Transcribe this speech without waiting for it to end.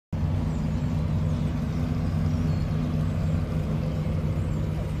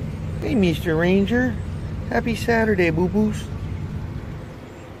Hey, Mr. Ranger. Happy Saturday, boo-boos.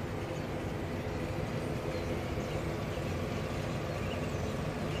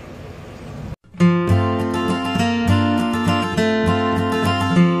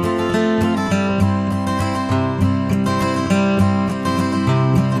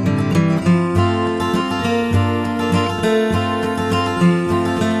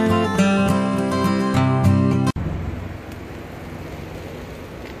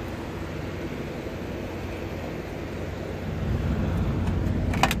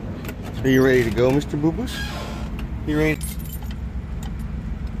 Are you ready to go, Mr. Boo-boos? You ready?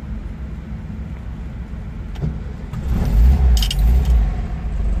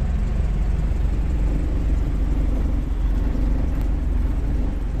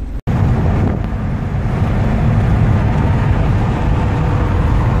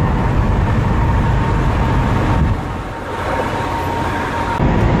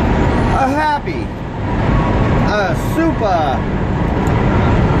 A happy, super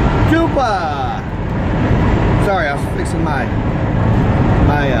duper. Sorry, I was fixing my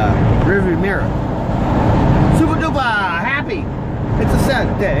rearview mirror. Super duper happy. It's a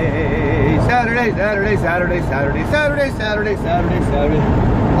Saturday. Saturday.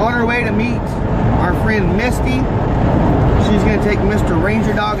 On our way to meet our friend Misty. She's gonna take Mr.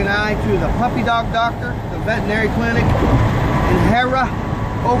 Ranger Dog and I to the puppy dog doctor, the veterinary clinic in Hera,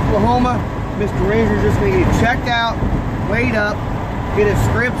 Oklahoma. Mr. Ranger's just gonna get checked out, weighed up, get his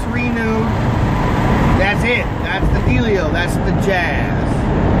scripts renewed. That's it. That's the dealio. That's the jazz.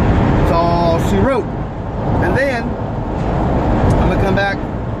 That's all she wrote. And then I'm gonna come back,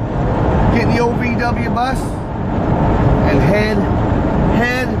 get in the old VW bus, and head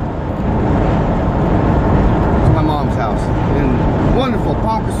to my mom's house in wonderful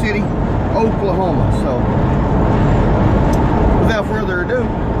Ponca City, Oklahoma. So without further ado,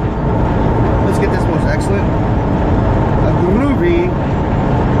 let's get this most excellent, a groovy,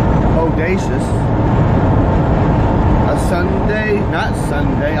 audacious, a Sunday, not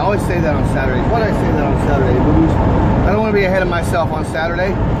Sunday, I always say that on Saturdays. Why do I say that on Saturday, boo-boos? I don't want to be ahead of myself on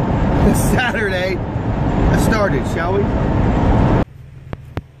Saturday. Saturday, let's start it, shall we?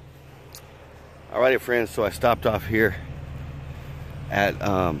 Alrighty, friends, so I stopped off here at,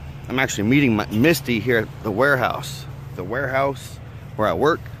 I'm actually meeting Misty here at the warehouse. The warehouse where I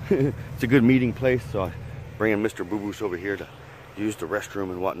work. It's a good meeting place, so I'm bringing Mr. Boo-boos over here to use the restroom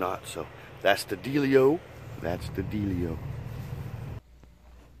and whatnot. So that's the dealio. That's the dealio.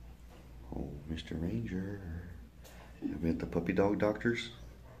 Oh, Mr. Ranger. Have you at the puppy dog doctors?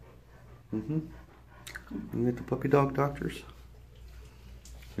 You at the puppy dog doctors?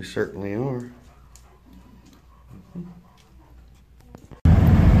 We certainly are.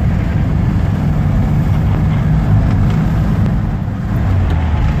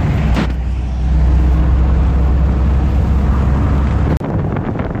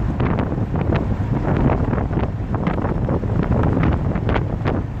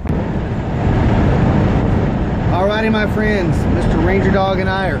 My friends, Mr. Ranger Dog and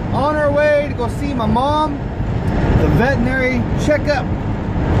I are on our way to go see my mom. The veterinary checkup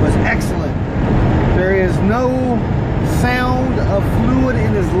was excellent. There is no sound of fluid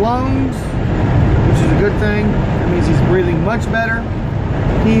in his lungs, which is a good thing. That means he's breathing much better.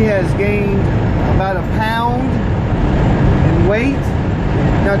 He has gained about a pound in weight.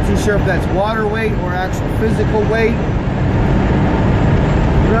 Not too sure if that's water weight or actual physical weight.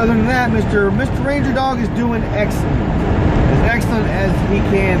 But other than that, Mr. Ranger Dog is doing excellent. As excellent as he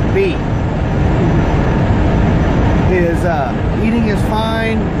can be. His eating is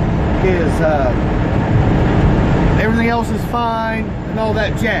fine. His everything else is fine, and all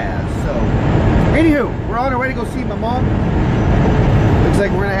that jazz. So, anywho, we're on our way to go see my mom. Looks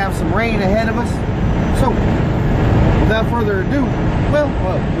like we're gonna have some rain ahead of us. So, without further ado, well,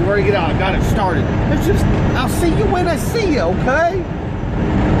 we've already got it started. It's just, I'll see you when I see you, okay?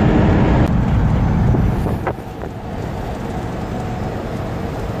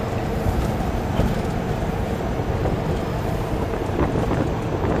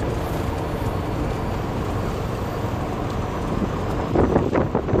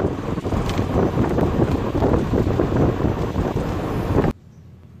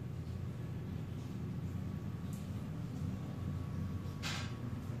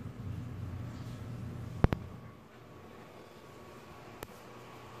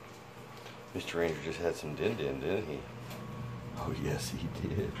 Mr. Ranger just had some din-din, didn't he? Oh, yes, he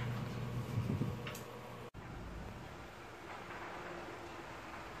did.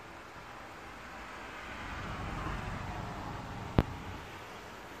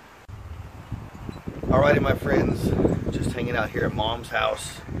 Alrighty, my friends, just hanging out here at Mom's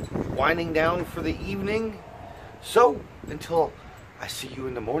house, winding down for the evening. So, until I see you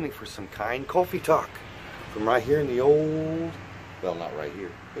in the morning for some kind coffee talk from right here in the old, well, not right here,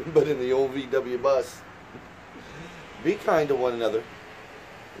 but in the old VW bus. Be kind to one another.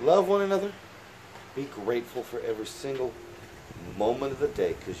 Love one another. Be grateful for every single moment of the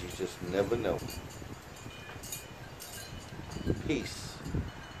day, because you just never know. Peace,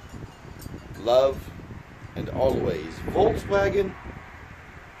 love, and always Volkswagen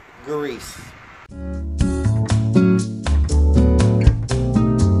grease.